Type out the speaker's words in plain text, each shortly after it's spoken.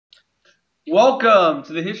Welcome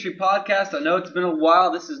to the History Podcast. I know it's been a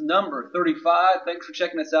while. This is number 35. Thanks for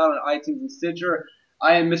checking us out on iTunes and Stitcher.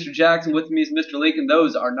 I am Mr. Jackson. With me is Mr. Lincoln.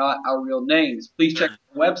 Those are not our real names. Please check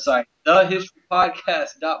They're our website,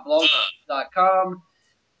 thehistorypodcast.blogspot.com,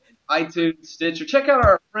 iTunes, Stitcher. Check out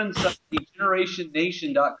our friend site,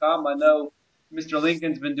 thegenerationnation.com. I know Mr.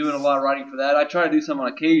 Lincoln's been doing a lot of writing for that. I try to do some on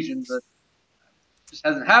occasion, but it just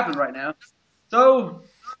hasn't happened right now. So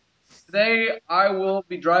today, I will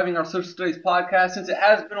be driving our social studies podcast since it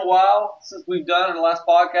has been a while since we've done it in the last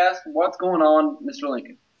podcast. What's going on, Mr.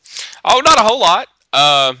 Lincoln? not a whole lot.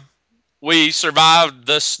 We survived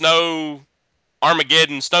the snowmageddon,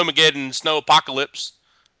 snow apocalypse,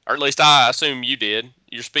 or at least I assume you did.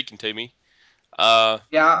 You're speaking to me. Uh,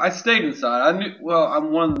 Yeah, I stayed inside. I knew. Well,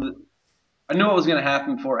 I'm one of the. I knew what was going to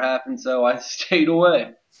happen before it happened, so I stayed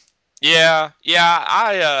away. yeah.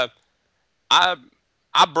 I,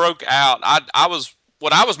 I broke out. I was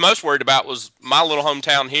what I was most worried about was my little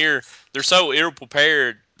hometown here. They're so ill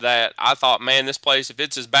prepared that I thought, man, this place, if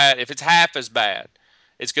it's as bad, if it's half as bad,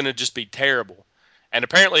 it's gonna just be terrible. And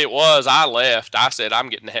apparently it was. I left. I said, I'm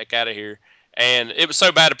getting the heck out of here. And it was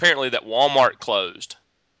so bad apparently that Walmart closed.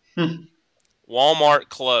 Walmart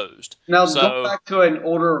closed. Now, going So back to an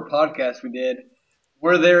older podcast we did,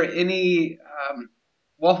 were there any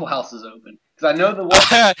Waffle Houses open? Because I know the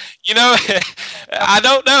Waffle you know, House. I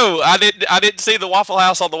don't know. I didn't see the Waffle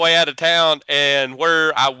House on the way out of town, and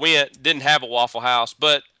where I went didn't have a Waffle House.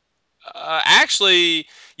 But actually,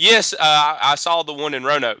 yes, I saw the one in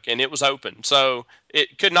Roanoke, and it was open, so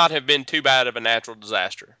it could not have been too bad of a natural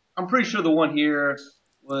disaster. I'm pretty sure the one here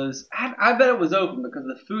was. I bet it was open because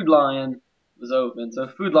the Food Lion was open. So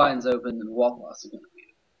if Food Lion's open, then Waffle House is going to be.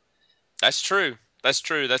 That's true. That's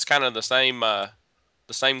true. That's kind of the same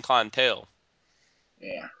clientele.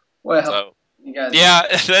 Yeah. Well, So you guys. yeah,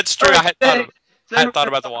 that's All true. right, I hadn't thought today, of today we're hadn't thought going to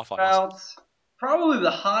about the talk Waffle House. about probably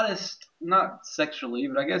the hottest, not sexually,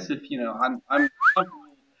 but I guess if I'm comfortable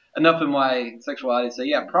enough in my sexuality to say,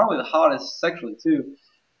 yeah, probably the hottest sexually too.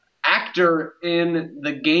 Actor in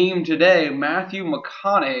the game today, Matthew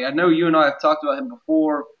McConaughey. I know you and I have talked about him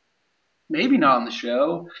before, maybe not on the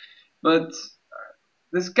show, but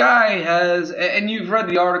this guy has, and you've read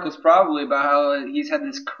the articles probably about how he's had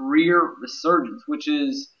this career resurgence, which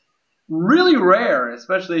is really rare,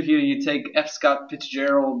 especially if you take F. Scott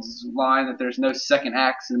Fitzgerald's line that there's no second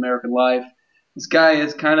acts in American life. This guy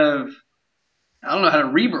is kind of, I don't know how to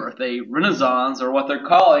rebirth, a renaissance, or what they're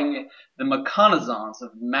calling the McConaissance of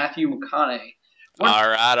Matthew McConaughey. What? All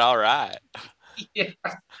right, all right. Yeah,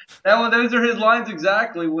 those are his lines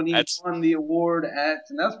exactly when he That's won the award and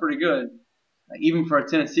that's pretty good, even for a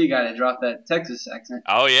Tennessee guy to drop that Texas accent.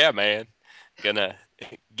 oh yeah, man. Gonna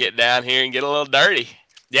get down here and get a little dirty.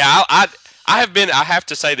 Yeah, I have been. I have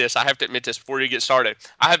to say this. I have to admit this before you get started.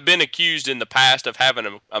 I have been accused in the past of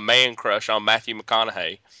having a man crush on Matthew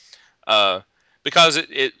McConaughey, uh, because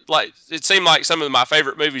it seemed like some of my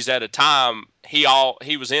favorite movies at a time he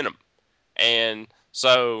was in them, and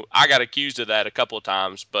so I got accused of that a couple of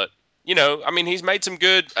times. But I mean, he's made some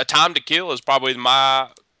good. A Time to Kill is probably my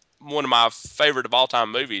one of my favorite of all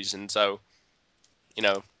time movies, and so you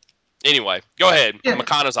know. Anyway, go ahead. Yeah.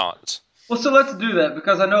 McConaissance. Well, so let's do that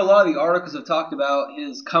because I know a lot of the articles have talked about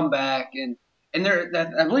his comeback and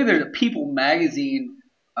I believe there's a People magazine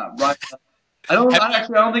right. Have I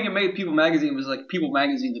don't think it made People magazine. It was like People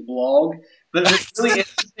magazine the blog, but it was really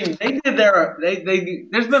interesting. They did their they.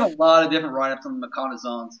 There's been a lot of different write ups on the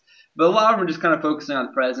McConaissance, but a lot of them are just kind of focusing on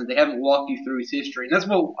the present. They haven't walked you through his history, and that's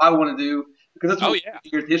what I want to do because that's oh what yeah. we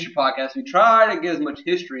do here at the History Podcast. We try to get as much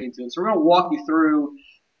history into it, so we're going to walk you through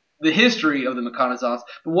the history of the McConaissance.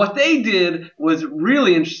 But what they did was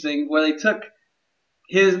really interesting, where they took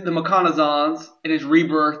the McConaissance and his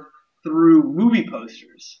rebirth through movie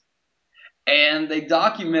posters, and they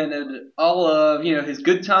documented all of his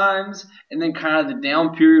good times, and then kind of the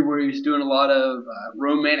down period where he was doing a lot of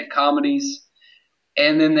romantic comedies,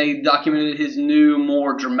 and then they documented his new,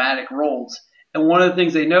 more dramatic roles. And one of the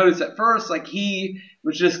things they noticed at first, like he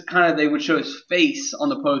was just kind of, they would show his face on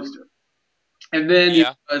the poster and then,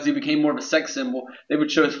 Yeah. as he became more of a sex symbol, they would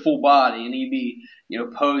show his full body, and he'd be,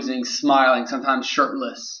 posing, smiling, sometimes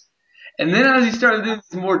shirtless. And then, as he started doing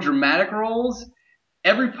these more dramatic roles,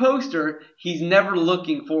 every poster, he's never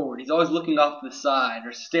looking forward. He's always looking off to the side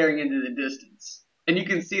or staring into the distance. And you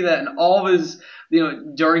can see that in all of his,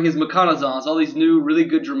 during his McConaissance, all these new, really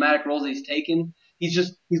good dramatic roles that he's taken, he's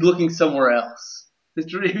looking somewhere else.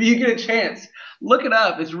 If you get a chance, look it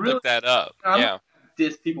up. It's really, Look that up. I'm not Yeah.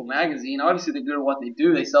 diss People magazine. Obviously, they're good at what they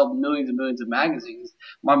do. They sell millions and millions of magazines.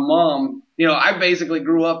 My mom, I basically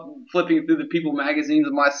grew up flipping through the People magazines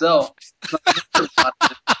myself. So I heard about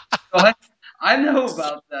it. Go ahead. I know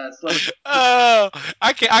about celebrity. Oh,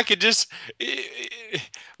 I could just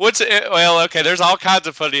what's well, okay. There's all kinds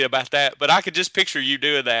of funny about that, but I could just picture you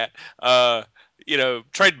doing that. Uh,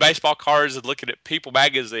 trade baseball cards and looking at People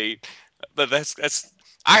magazine. But that's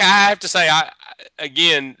I have to say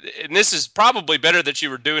again, and this is probably better that you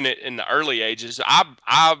were doing it in the early ages.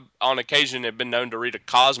 I on occasion have been known to read a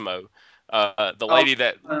Cosmo. The Oh, lady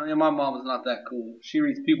that yeah, my mom is not that cool. She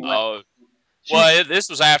reads People magazine. uh, She reads well, this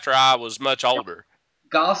was after I was much older.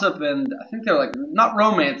 gossip, and I think they're like not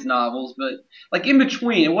romance novels, but like in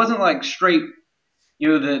between. It wasn't like straight,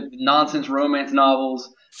 the nonsense romance novels,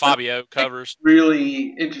 but Fabio like covers.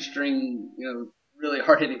 really interesting, really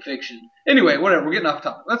hard hitting fiction. Anyway, whatever. We're getting off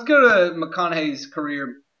topic. Let's go to McConaughey's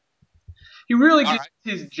career. He really All gets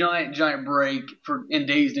right. his giant break for in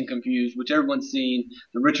Dazed and Confused, which everyone's seen,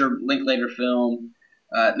 the Richard Linklater film.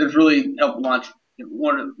 That's really helped launch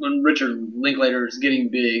when Richard Linklater is getting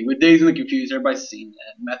big with Dazed and Confused. Everybody's seen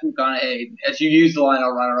that. Matthew McConaughey, as you use the line,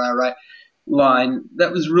 all right, line.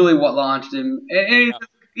 That was really what launched him, and Yeah.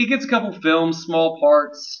 he gets a couple films, small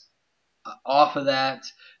parts off of that,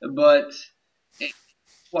 but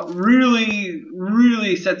what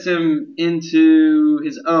really sets him into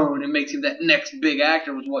his own and makes him that next big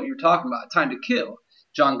actor was what you're talking about, Time to Kill,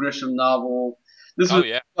 John Grisham novel. This Oh was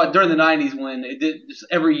yeah. during the '90s when it did just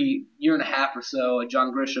every year and a half or so, a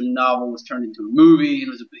John Grisham novel was turned into a movie and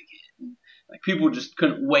it was a big hit. And, like people just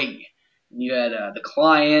couldn't wait. And you had the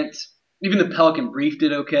Client, even the Pelican Brief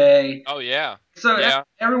did okay. Oh yeah. So Yeah.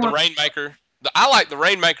 The everyone, Rainmaker. I like the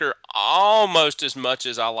Rainmaker almost as much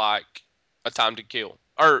as I like A Time to Kill.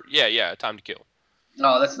 Or yeah, A Time to Kill.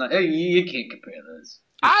 oh, that's not you can't compare those.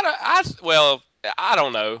 Well, I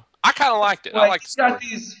don't know. I kind of liked it. I Well, liked the he's got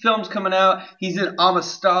story. these films coming out. He's in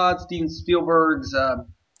Amistad, Steven Spielberg's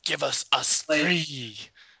Give us a play. spree. He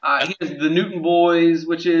That has The Newton Boys,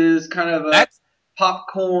 which is kind of a that's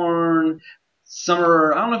popcorn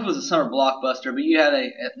summer. I don't know if it was a summer blockbuster, but you had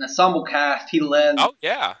an ensemble cast. He led oh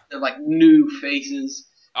yeah. like new faces.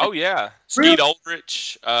 And Oh yeah. really, Skeet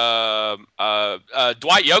Ulrich.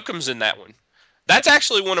 Dwight Yoakam's in that one. That's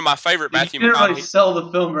actually one of my favorite you Matthew didn't really McConaughey. sell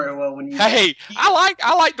the film very well when you. Hey, I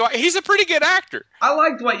like Dwight. He's a pretty good actor. I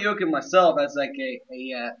like Dwight Yoakam myself as like a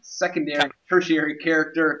secondary, Kind of, tertiary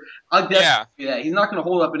character. I'll definitely yeah. do that. He's not going to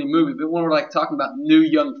hold up any movie, but when we're like talking about new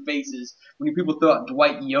young faces, when people throw out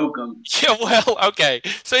Dwight Yoakam, Yeah, well, okay.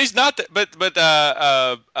 So he's not that,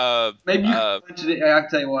 maybe you can mention it. I'll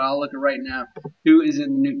tell you what. I'll look at right now. Who is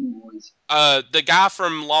in the Newton Boys? the guy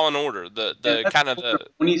from Law and Order, Yeah, the that's kind of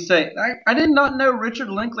when you say I did not know Richard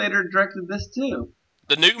Linklater directed this too.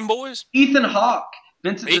 the Newton boys. Ethan Hawke,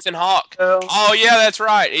 Vincent Ethan Hawke. D'Onofrio, Oh yeah, that's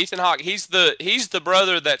right. Ethan Hawke. He's the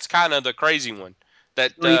brother that's kind of the crazy one.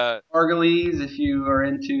 That Julian Margulies. If you are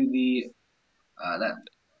into the that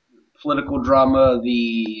political drama,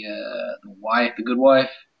 the wife, the good wife.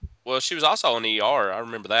 well, she was also on ER. I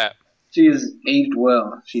remember that. She has aged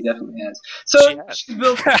well. She definitely has. She So has. she's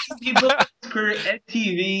built. He built his career at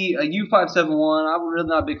TV, a U571. I'm really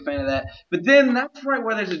not a big fan of that. But then that's right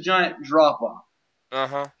where there's a giant drop off,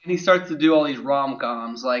 Uh-huh. and he starts to do all these rom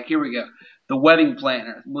coms. Like here we go, The Wedding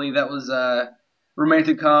Planner. I believe that was a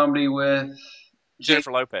romantic comedy with Jane.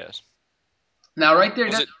 Jennifer Lopez. Now right there,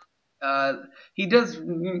 Was it? uh, he does.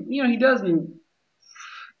 He does.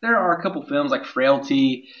 There are a couple films like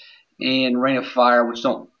Frailty and Rain of Fire, which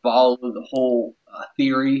don't follow the whole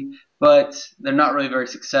theory, but they're not really very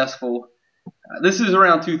successful. This is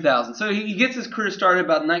around 2000, so he gets his career started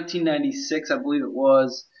about 1996, I believe it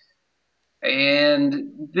was,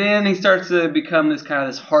 and then he starts to become this kind of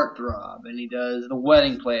this heartthrob, and he does The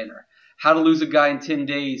Wedding Planner, How to Lose a Guy in 10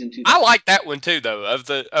 Days in I 2000. like that one too, though. Of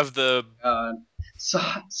the Uh,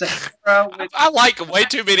 Sahara, which I like way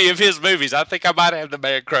too many of his movies. I think I might have the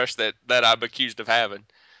man crush that I'm accused of having.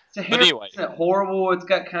 But Sahara anyway, isn't horrible. It's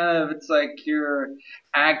got it's like your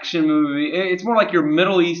action movie. It's more like your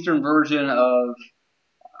Middle Eastern version of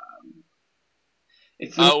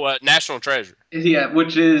it's the oh, National Treasure, yeah,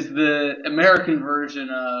 which is the American version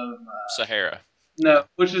of Sahara. no, Yeah.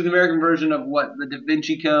 which is the American version of what the Da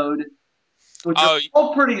Vinci Code, which are Oh,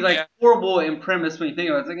 all pretty like yeah. horrible in premise when you think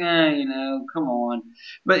about it. It's like come on.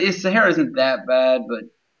 But Sahara isn't that bad, but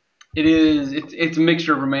it is. It's a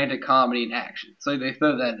mixture of romantic comedy and action, so they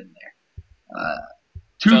throw that in there.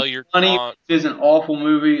 Too Failure to Funny, launch. which is an awful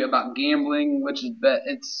movie about gambling, which is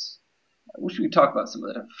it's. I wish we could talk about some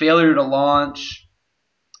of that. Failure to Launch,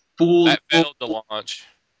 Fool's That Gold, failed to launch.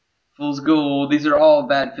 Fool's Gold. These are all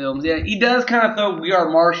bad films. Yeah, he does kind of throw We Are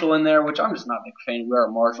Marshall in there, which I'm just not a big fan of We Are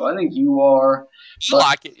Marshall. I think you are, I but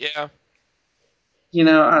like it, yeah. I don't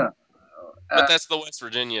know. But that's the West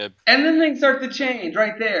Virginia. And then things start to change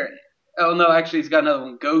right there. Oh no, actually, he's got another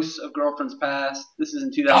one. Ghosts of Girlfriends Past. This is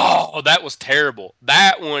in 2000. Oh, that was terrible.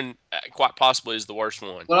 That one, quite possibly, is the worst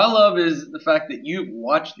one. What I love is the fact that you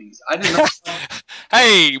watch these. I did not watch.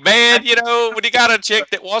 Hey, I, man, when you got a chick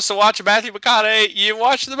that wants to watch a Matthew McConaughey, you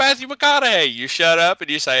watch the Matthew McConaughey. You shut up and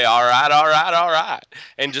you say, all right, all right, all right,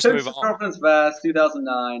 and just move Ghosts of on. Girlfriends Past,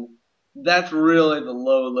 2009. That's really the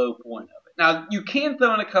low point of it. Now you can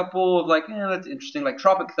throw in a couple of like, that's interesting, like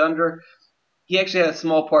Tropic Thunder. He actually had a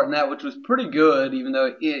small part in that, which was pretty good, even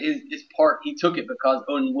though his part he took it because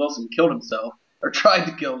Owen Wilson killed himself or tried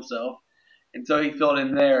to kill himself, and so he filled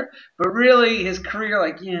in there. But really, his career,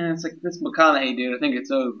 like, it's like this McConaughey dude. I think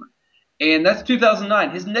it's over. And that's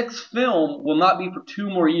 2009. His next film will not be for 2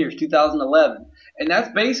 more years, 2011. And that's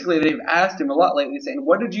basically they've asked him a lot lately, saying,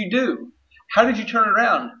 "What did you do? How did you turn it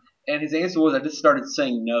around?" And his answer was, "I just started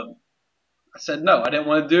saying no." I said no. I didn't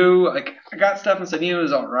want to do like I got stuff and said, it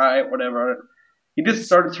was all right, whatever. He just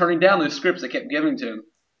started turning down those scripts they kept giving to him.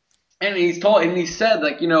 And he said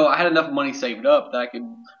like, I had enough money saved up that I could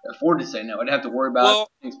afford to say no. I didn't have to worry about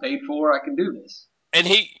Well, things paid for. I can do this. and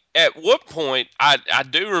at one point, I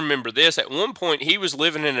do remember this. At one point, he was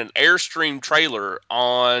living in an Airstream trailer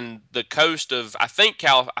on the coast of, I think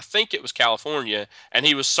it was California, and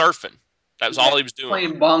he was surfing. That was Yeah, all he was doing.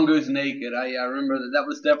 playing bongos naked. I remember that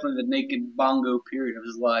was definitely the naked bongo period of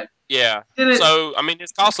his life. Yeah. Did it? So, I mean,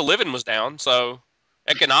 his cost of living was down, so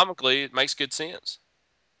economically, it makes good sense.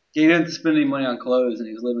 He didn't spend any money on clothes, and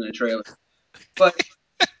he was living in a trailer. But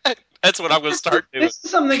That's what I'm going to start doing. this is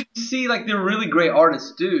something that you see like the really great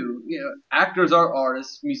artists do. Actors are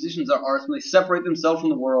artists, musicians are artists. When they separate themselves from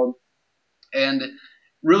the world and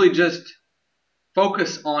really just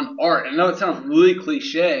focus on art. I know it sounds really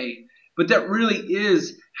cliche, but that really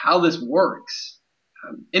is how this works.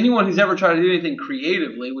 Anyone who's ever tried to do anything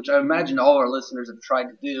creatively, which I imagine all our listeners have tried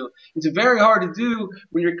to do, it's very hard to do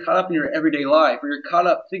when you're caught up in your everyday life, or you're caught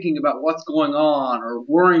up thinking about what's going on, or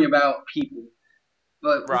worrying about people.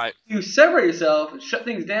 But when Right. you separate yourself and shut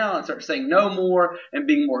things down and start saying no more and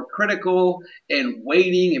being more critical and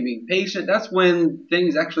waiting and being patient, that's when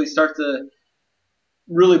things actually start to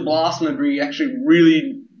really blossom and be actually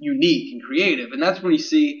really unique and creative. And that's when you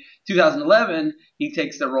see 2011, he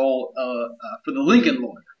takes the role for the Lincoln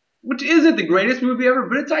Lawyer, which isn't the greatest movie ever,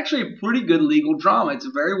 but it's actually a pretty good legal drama. It's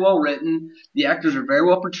very well written. The actors are very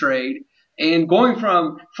well portrayed. And going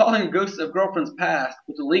from following Ghosts of Girlfriends Past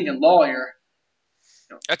with the Lincoln Lawyer,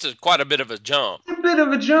 That's quite a bit of a jump. it's a bit of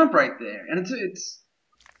a jump right there. And it's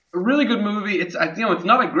a really good movie. It's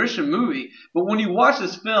not a Grisham movie, but when you watch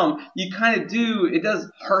this film, you kind of do. It does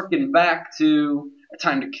harken back to A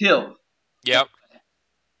Time to Kill, Yep.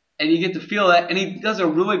 and you get to feel that. And he does a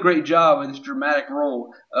really great job in this dramatic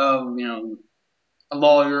role of a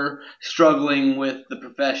lawyer struggling with the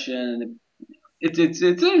profession. It's an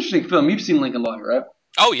interesting film. You've seen Lincoln Lawyer, right?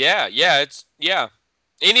 Oh yeah, yeah. Yeah.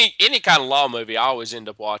 Any kind of law movie, I always end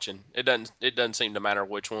up watching. It doesn't seem to matter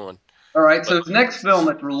which one. All right. But So his next film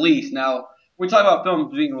that's released now. When we talk about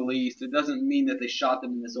films being released, it doesn't mean that they shot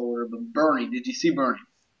them in this order. But Bernie, did you see Bernie?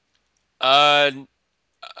 uh,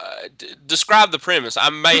 describe the premise. I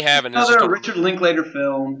may have, and it's just Another don't. Richard Linklater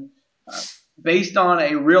film uh, based on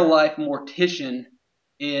a real life mortician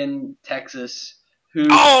in Texas who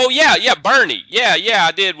Oh yeah, yeah, Bernie. Yeah, yeah,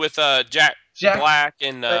 I did with Jack Jack Black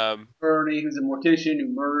and Bernie, who's a mortician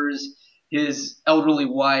who murders his elderly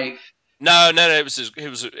wife. no, no, no. It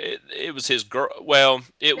was his girl. Well,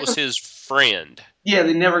 it was his friend. Yeah,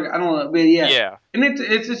 they never. I don't know, but yeah, Yeah, and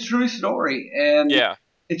it's a true story, and yeah.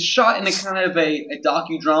 it's shot in a kind of a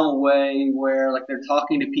docudrama way where like they're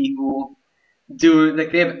talking to people doing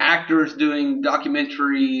like they have actors doing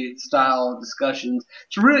documentary style discussions.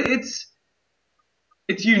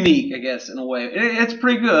 It's unique, I guess, in a way. It's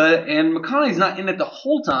pretty good, and McConaughey's not in it the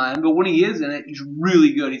whole time, but when he is in it, he's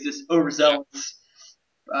really good. He's this Yeah. overzealous.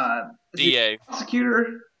 Is he DA. a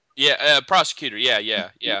prosecutor? Yeah, prosecutor. Yeah, yeah,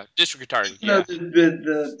 yeah. District attorney. You know, Yeah.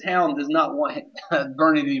 the town does not want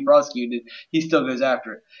Bernie to be prosecuted. He still goes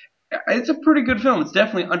after it. It's a pretty good film. It's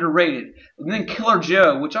definitely underrated. And then Killer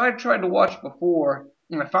Joe, which I tried to watch before,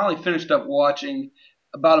 and I finally finished up watching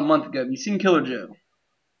about a month ago. Have you seen Killer Joe?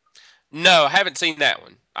 No, I haven't seen that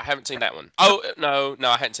one. I haven't seen that one. Oh no, no,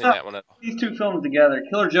 I hadn't seen Now, that one at all. these two films together,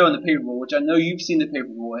 Killer Joe and The Paperboy, which I know you've seen The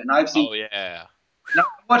Paperboy, and I've seen. Oh yeah. And I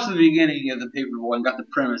watched the beginning of The Paperboy and got the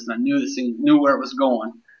premise, and I knew this thing, knew where it was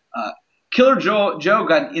going. Uh, Killer Joe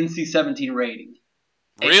got an NC-17 rating.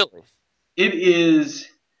 And Really? it is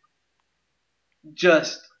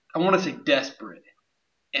just, I want to say, desperate,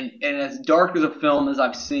 and as dark as a film as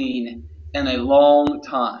I've seen in a long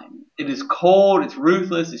time. It is cold, it's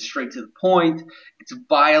ruthless, it's straight to the point, it's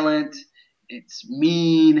violent, it's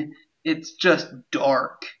mean, It's just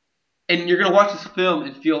dark, and you're gonna watch this film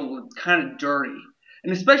and feel kind of dirty,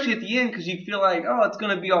 and especially at the end because you feel like, oh, it's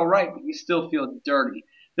gonna be all right, but you still feel dirty.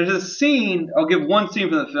 There's a scene. I'll give one scene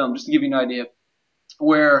from the film just to give you an idea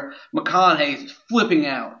where McConaughey's flipping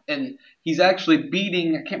out and he's actually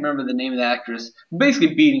beating. I can't remember the name of the actress.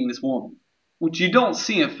 Basically beating this woman, which you don't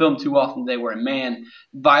see in film too often today, where a man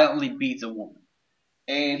violently beats a woman,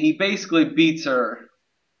 and he basically beats her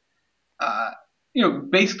uh,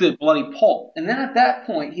 basically a bloody pulp. And then at that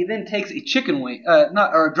point, he then takes a chicken wing,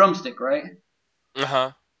 not or a drumstick, right, Uh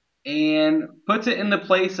huh. and puts it in the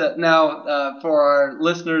place. Now, for our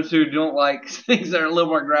listeners who don't like things that are a little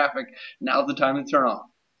more graphic, now's the time to turn off.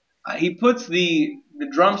 He puts the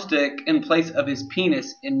drumstick in place of his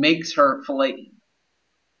penis and makes her fillet him,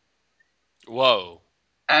 Whoa.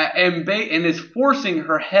 and is forcing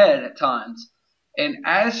her head at times. And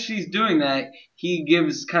as she's doing that, he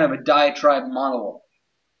gives kind of a diatribe monologue,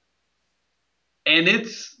 and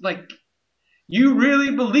it's like you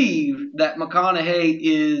really believe that McConaughey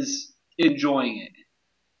is enjoying it.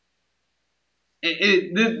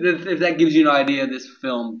 If that gives you an idea of this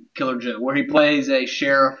film, Killer Joe, where he plays a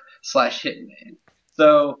sheriff slash hitman.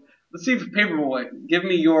 So let's see for Paperboy. Give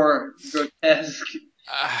me your grotesque.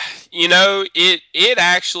 Uh, it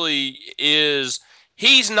actually is.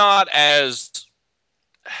 He's not as.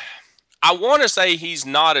 I want to say he's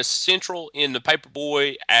not as central in the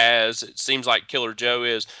Paperboy as it seems like Killer Joe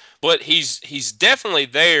is, but he's definitely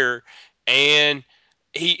there, and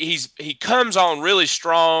he comes on really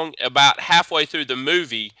strong about halfway through the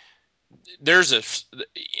movie. There's a,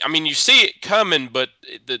 I mean, you see it coming, but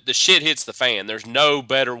the shit hits the fan. There's no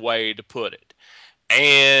better way to put it,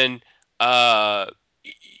 and uh,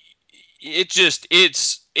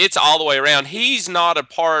 it's all the way around. He's not a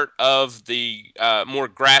part of the more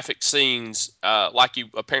graphic scenes like he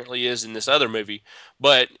apparently is in this other movie,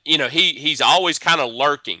 but he's always kind of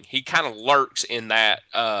lurking. He kind of lurks in that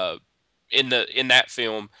in that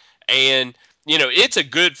film, and it's a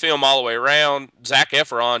good film all the way around. Zac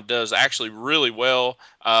Efron does actually really well.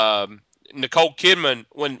 Nicole Kidman,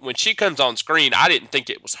 when she comes on screen, I didn't think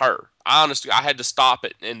it was her. Honestly, I had to stop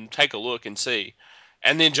it and take a look and see.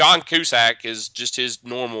 And then John Cusack is just his All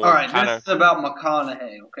normal right, kind this of. is about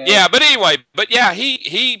McConaughey. Okay. Yeah, but anyway, but yeah,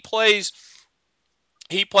 he plays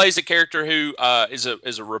a character who is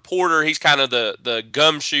a reporter. He's kind of the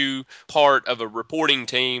gumshoe part of a reporting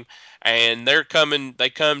team, and they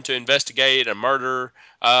come to investigate a murder.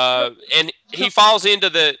 And he falls into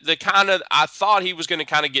the kind of, I thought he was going to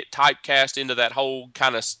kind of get typecast into that whole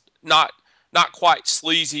kind of not quite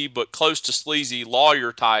sleazy but close to sleazy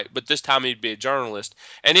lawyer type, but this time he'd be a journalist,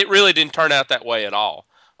 and it really didn't turn out that way at all.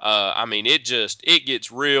 I mean, it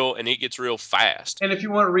gets real, and it gets real fast. And if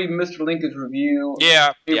you want to read Mr. Lincoln's review,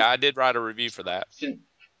 Yeah, yeah, I did write a review for that.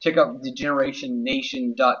 check out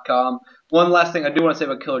degenerationnation.com. One last thing I do want to say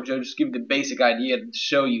about Killer Joe, just give you the basic idea to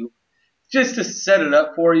show you, just to set it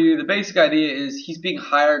up for you. The basic idea is he's being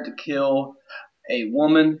hired to kill a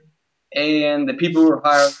woman, and the people who are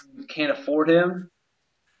hiring him can't afford him,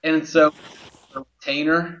 and so a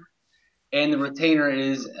retainer, and the retainer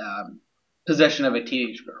is possession of a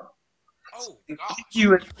teenage girl. So Oh to give gosh.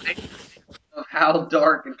 you an idea of how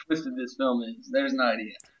dark and twisted this film is, there's an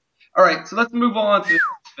idea. All right, so let's move on to the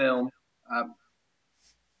next film. Um,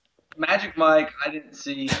 Magic Mike, I didn't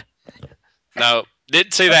see. No,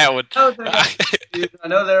 didn't see that one. I know that it got reviews. I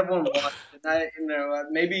know that everyone watched it.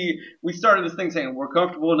 Maybe we started this thing saying we're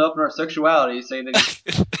comfortable enough in our sexuality, say that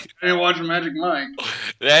I didn't watch Magic Mike.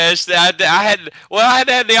 I had I had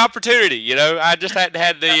to have the opportunity. I just had to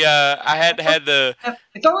have the I had to have the.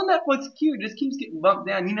 It's on Netflix queue. It just keeps getting bumped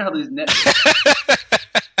down. You know how these Netflix.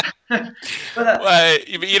 but Well,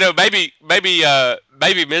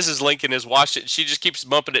 maybe Mrs. Lincoln has watched it. She just keeps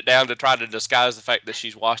bumping it down to try to disguise the fact that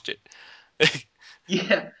she's watched it.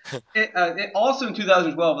 yeah, it also in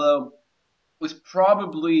 2012 though was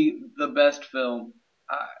probably the best film.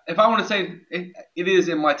 If I want to say it is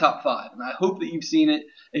in my top five, and I hope that you've seen it.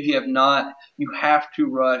 If you have not, you have to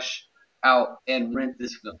rush out and rent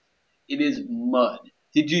this film. It is Mud.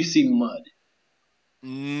 Did you see Mud?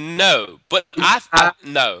 No, but You have to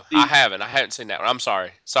no, I see. haven't. I haven't seen that one. I'm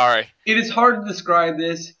sorry. Sorry. It is hard to describe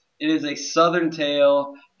this. It is a southern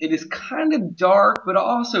tale. It is kind of dark, but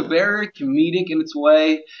also very comedic in its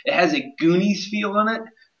way. It has a Goonies feel in it,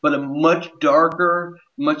 but a much darker,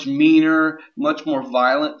 much meaner, much more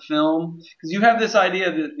violent film. Because you have this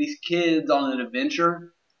idea that these kids on an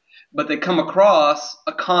adventure, but they come across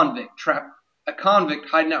a convict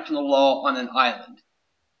hiding out from the law on an island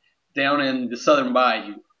down in the southern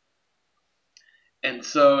bayou. And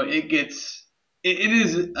so it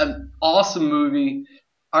is an awesome movie.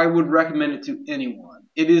 I would recommend it to anyone.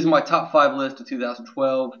 It is my top five list of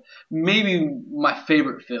 2012. Maybe my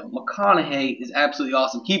favorite film. McConaughey is absolutely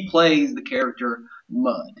awesome. He plays the character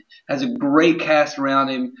Mud. Has a great cast around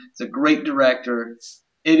him. It's a great director.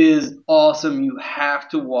 It is awesome. You have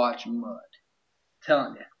to watch Mud.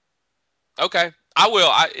 Telling you. Okay, I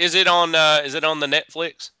will. Is it on? Is it on the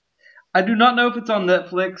Netflix? I do not know if it's on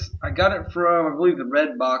Netflix. I got it from, I believe, the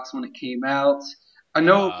Red Box when it came out. I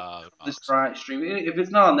know just Box. try stream. If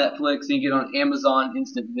it's not on Netflix, you can get it on Amazon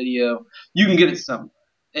Instant Video. You can get it somewhere.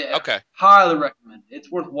 Okay. Highly recommend it. It's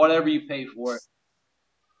worth whatever you pay for it.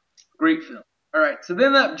 Great film. All right, so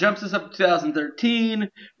then that jumps us up to 2013,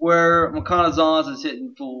 where McConaissance is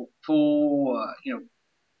hitting Full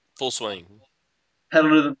swing. pedal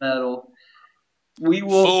to the metal. We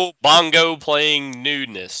will, Full bongo playing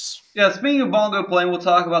nudeness. yeah. Speaking of bongo playing, we'll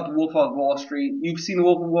talk about the Wolf of Wall Street. You've seen the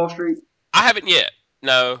Wolf of Wall Street? I haven't yet.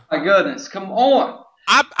 No. My goodness, come on!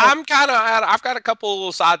 I'm kind of out. I've got a couple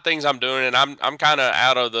little side things I'm doing, and I'm kind of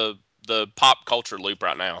out of the pop culture loop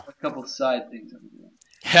right now. A couple of side things I'm doing.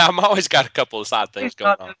 Yeah, I'm always got a couple of side He's things going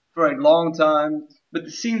not in on. it for a long time, but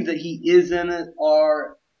the scenes that he is in it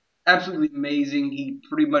are absolutely amazing. He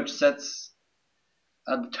pretty much sets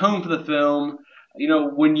the tone for the film. You know,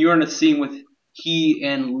 when you're in a scene with he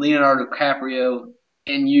and Leonardo DiCaprio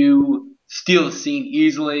and you steal the scene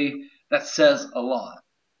easily, that says a lot.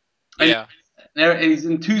 And Yeah, he's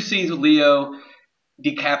in two scenes with Leo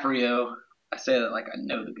DiCaprio. I say that like I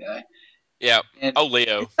know the guy. yeah. And Oh,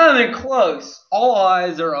 Leo. it's not even close. All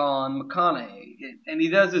eyes are on McConaughey, and he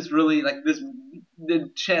does this really like this the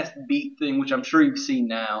chest beat thing, which I'm sure you've seen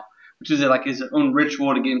now, which is like his own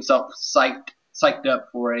ritual to get himself psyched up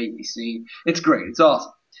for a scene. It's great. It's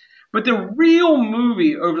awesome. But the real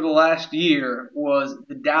movie over the last year was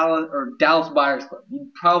the Dallas Buyers Club. You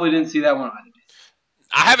probably didn't see that one either.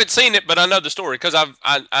 I haven't seen it, but I know the story because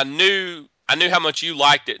I knew how much you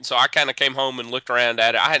liked it, and so I kind of came home and looked around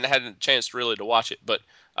at it. I hadn't had a chance to really to watch it, but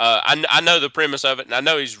I know the premise of it, and I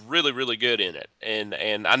know he's really good in it, and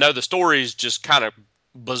I know the story is just kind of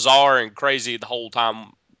bizarre and crazy the whole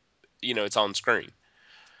time. It's on screen.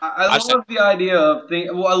 I I just love the idea of things.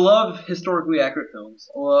 Well, I love historically accurate films.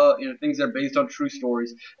 I love things that are based on true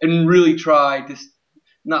stories and really try to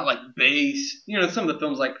not like base some of the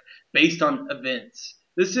films like based on events.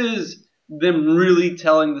 This is them really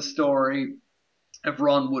telling the story of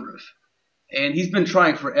Ron Woodruff, and he's been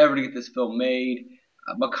trying forever to get this film made.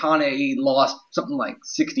 McConaughey lost something like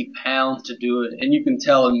 60 pounds to do it, and you can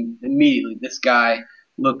tell him immediately this guy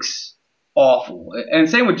looks awful. And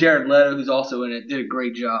same with Jared Leto, who's also in it, did a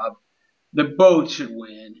great job. The both should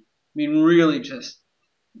win. I mean, really, just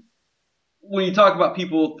when you talk about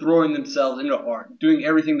people throwing themselves into art, doing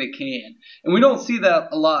everything they can, and we don't see that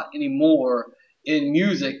a lot anymore in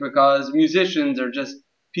music because musicians are just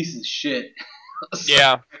pieces of shit. So,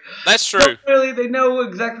 yeah, that's no, true. really, they know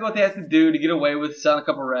exactly what they have to do to get away with selling a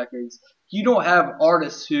couple records. You don't have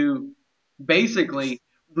artists who basically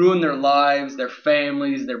ruin their lives, their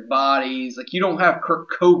families, their bodies. Like you don't have Kurt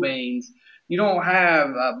Cobain's. You don't have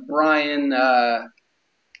Brian.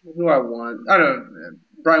 Who I want? I don't know.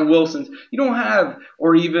 Brian Wilson's. You don't have,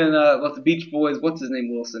 or even what's the Beach Boys? What's his name?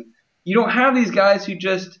 Wilson. You don't have these guys who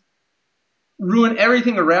just ruin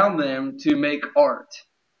everything around them to make art.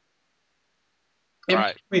 And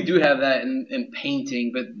Right. we do have that in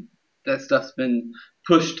painting, but that stuff's been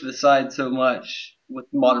pushed to the side so much with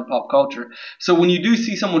modern pop culture. So when you do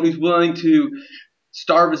see someone who's willing to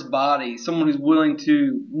starve his body, someone who's willing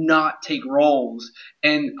to not take roles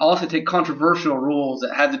and also take controversial roles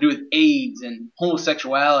that have to do with AIDS and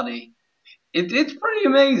homosexuality, it's pretty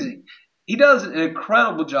amazing. He does an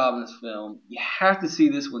incredible job in this film. You have to see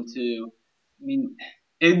this one too. I mean,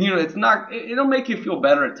 it's not. It'll make you feel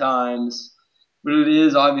better at times, but it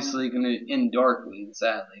is obviously going to end darkly and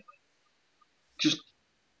sadly. Just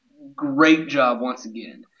great job once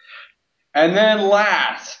again. And then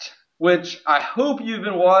last, which I hope you've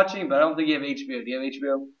been watching, but I don't think you have HBO. Do you have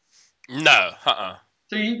HBO? No. Uh.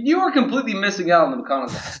 So you are completely missing out on the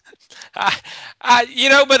McConaughey.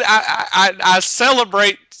 I, but I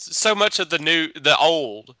celebrate so much of the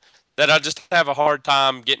old that I just have a hard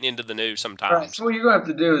time getting into the new All right, sometimes. so what you're gonna have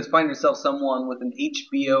to do is find yourself someone with an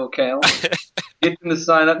HBO account, get them to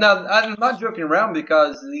sign up. Now, I'm not joking around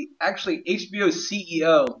because the actually HBO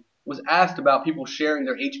CEO was asked about people sharing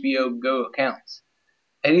their HBO Go accounts,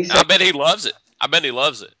 and he said I bet he loves it. I bet he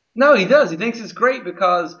loves it. no, he does. He thinks it's great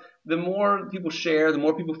because the more people share, the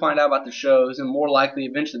more people find out about the shows, and more likely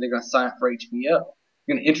eventually they're going to sign up for HBO. You're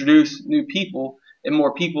going to introduce new people and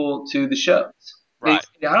more people to the shows. And he Right.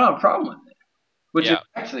 said, I don't have a problem with it, which is Yeah.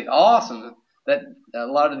 actually awesome that a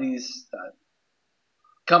lot of these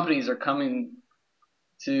companies are coming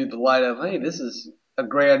to the light of, hey, this is a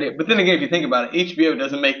great idea. But then again, if you think about it, HBO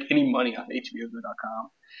doesn't make any money off HBO.com.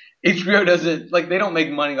 HBO doesn't like they don't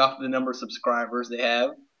make money off the number of subscribers they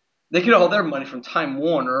have. They get all their money from Time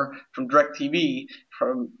Warner, from DirecTV,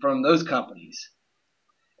 from those companies.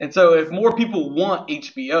 And so if more people want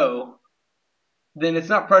HBO, then it's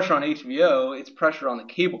not pressure on HBO, it's pressure on the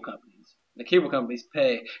cable companies. The cable companies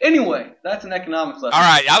pay. Anyway, that's an economics All lesson.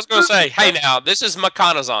 right, I was going to say, hey, now this is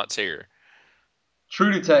McConaissance here.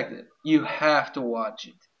 True Detective. You have to watch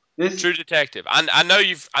it. This True Detective. I know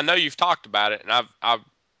you've talked about it, and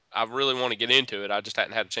I really want to get into it. I just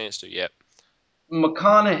hadn't had a chance to yet.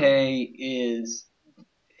 McConaughey is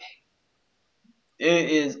it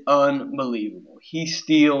is unbelievable. He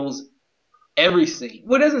steals every scene.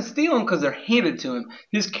 Well, he doesn't steal them because they're handed to him.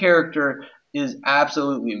 His character is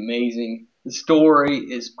absolutely amazing. The story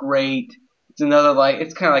is great. It's another like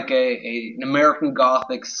it's kind of like an American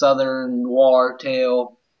Gothic Southern noir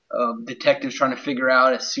tale of detectives trying to figure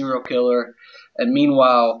out a serial killer, and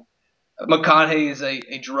meanwhile McConaughey is a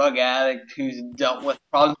drug addict who's dealt with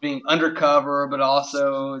problems being undercover, but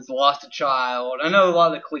also has lost a child. I know a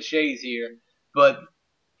lot of the cliches here, but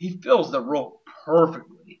he fills the role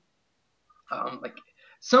perfectly. Like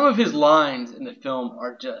some of his lines in the film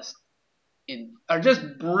are just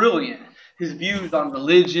brilliant. His views on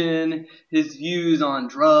religion, his views on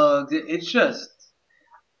drugs. It's just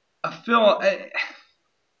a film. I'm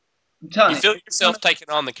You telling you, feel if you're yourself taking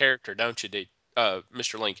on the character, don't you,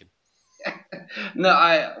 Mr. Lincoln? gonna, no,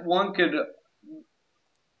 I one could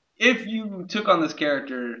if you took on this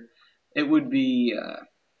character, it would be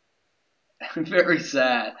very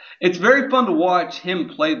sad. It's very fun to watch him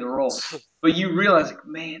play the role, but you realize, like,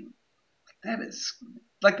 man, that is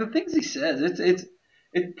like the things he says.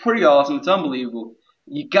 It's pretty awesome. It's unbelievable.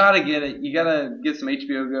 You gotta get it. You gotta get some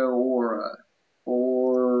HBO Go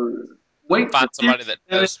or wait for Find the series, somebody that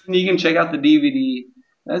and does. then you can check out the DVD.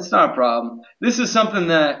 That's not a problem. This is something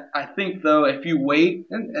that I think, though, if you wait,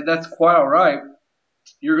 and that's quite all right,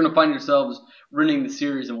 you're gonna find yourselves renting the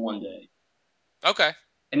series in one day, Okay.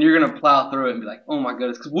 and you're gonna plow through it and be like, oh my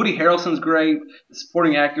goodness, because Woody Harrelson's great, the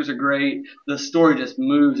supporting actors are great, the story just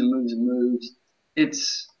moves and moves and moves.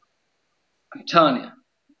 It's I'm telling you,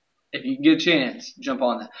 if you get a chance, jump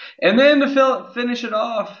on that. And then to finish it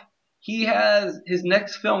off, he has his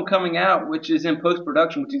next film coming out, which is in post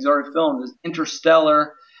production, which he's already filmed, is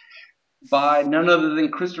Interstellar by none other than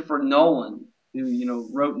Christopher Nolan, who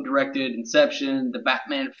wrote and directed Inception, the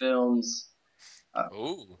Batman films. Uh,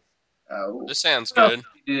 Ooh, what this sounds else good.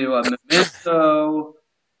 did he do? Memento.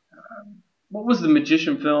 What was the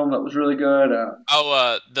magician film that was really good?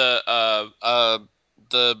 Oh,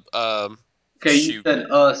 the Okay, you shoot.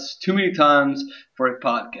 said us too many times for a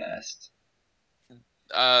podcast.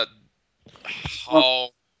 Uh, Well, oh,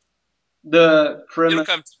 the it'll premise.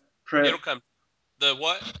 come. Pre, It'll come. The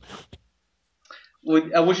what?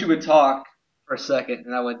 I wish you would talk for a second,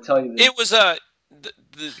 and I would tell you the. It was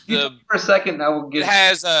You talk for a second, and I will give.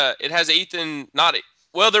 it has Ethan. Not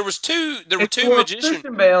well. There were It's two well, magician.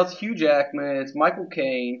 Christian Bale, it's Hugh Jackman, it's Michael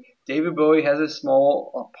Caine. David Bowie has a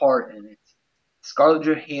small part in it. Scarlett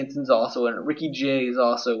Johansson's also in it. Ricky Jay is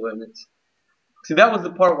also in it. See, that was the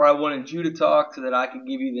part where I wanted you to talk so that I could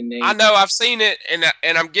give you the I name. know I've seen it,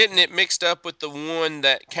 and I'm getting it mixed up with the one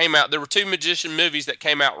that came out. There were two magician movies that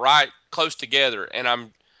came out right close together, and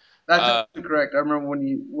I'm That's uh absolutely correct. I remember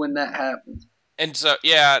when that happened. and so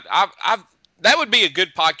yeah, I've that would be a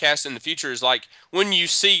good podcast in the future. Is like when you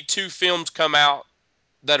see two films come out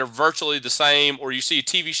that are virtually the same, or you see a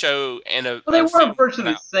TV show and Well, they a weren't film virtually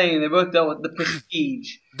come the out. same. They both dealt with the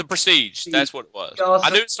prestige. The Prestige, He that's what it was. I also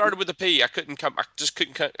knew it started with a P. I just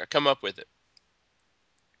couldn't come up with it.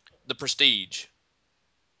 The Prestige.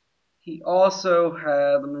 he also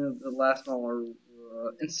had the last one,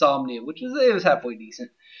 Insomnia, which is it was halfway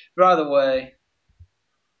decent. But either way,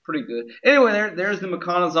 pretty good. Anyway, there's the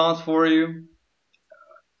McConaissance for you.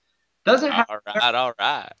 Doesn't happen, All right, all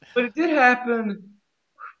right. but it did happen.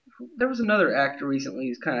 There was another actor recently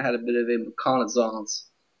who's kind of had a bit of a McConaissance.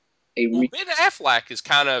 Well, Ben Affleck is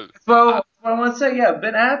kind of. Well, what I want to say, yeah,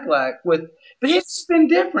 Ben Affleck but his has He's been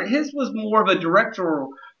different. His was more of a directorial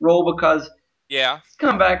role because yeah, his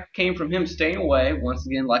comeback came from him staying away once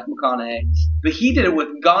again, like McConaughey. But he did it with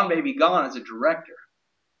Gone Baby Gone as a director.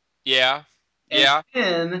 yeah, And yeah,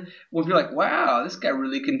 then when you're like, wow, this guy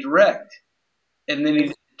really can direct. And then he and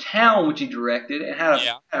did Town, which he directed, and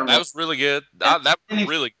yeah. had a That role. was really good. And That then was he a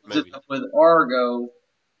really good follows it movie. up with Argo.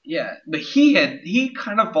 Yeah, but he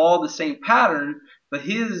kind of followed the same pattern, but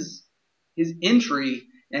his entry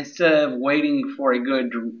instead of waiting for a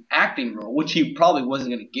good acting role, which he probably wasn't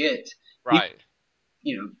going to get, he Right.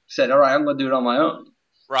 said, all right, I'm going to do it on my own.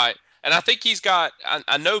 Right. And I think he's got.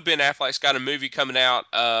 I know Ben Affleck's got a movie coming out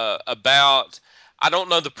about. I don't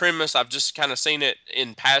know the premise. I've just kind of seen it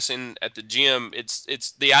in passing at the gym.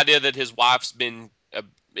 It's the idea that his wife's been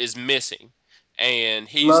is missing, and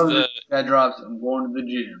he's Love that the. guy drops. I'm going to the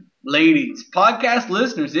gym. Ladies, podcast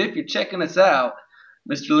listeners, if you're checking us out,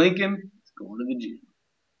 Mr. Lincoln is going to the gym.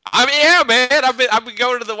 I mean, yeah, man. I've been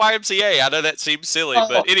going to the YMCA. I know that seems silly, Oh,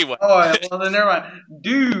 but anyway. all right. Well, then never mind.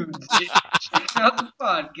 Dudes, if you're checking out the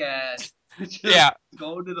podcast, Mr. Lincoln Yeah, is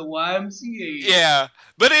going to the YMCA. yeah.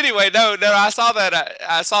 But anyway, no, no. I saw that.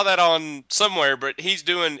 I saw that on somewhere. But he's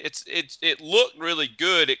doing. It looked really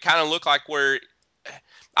good. It kind of looked like where.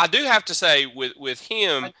 I do have to say with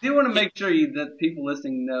him, I do want to he make sure that people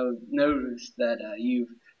listening notice that you've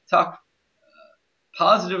talked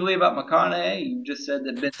positively about McConaughey. You just said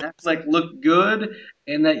that Ben Affleck looked good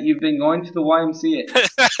and that you've been going to the YMCA.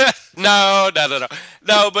 no, no, no, no,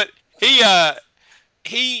 no. But he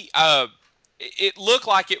he it looked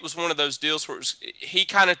like it was one of those deals where he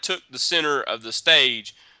kind of took the center of the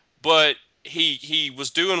stage, but he was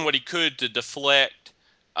doing what he could to deflect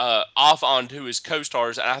off onto his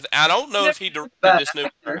co-stars. And I don't He's know never if he been a directed bad this new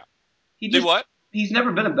one or actor. not. He Do just what? he's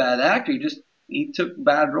never been a bad actor. He took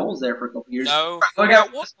bad roles there for a couple years. No. We got Now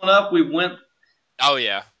to what? this one up. We went Oh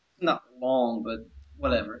yeah. not long, but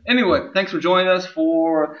whatever. Anyway, thanks for joining us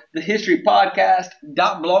for the History Podcast.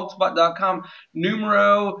 .blogspot.com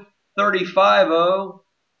numero 350.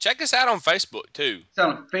 Check us out on Facebook too. It's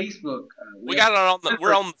on Facebook. We We have got it on the.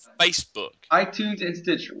 We're Twitter, on Facebook iTunes, and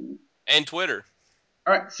Stitcher. and Twitter.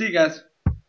 All right, see you guys.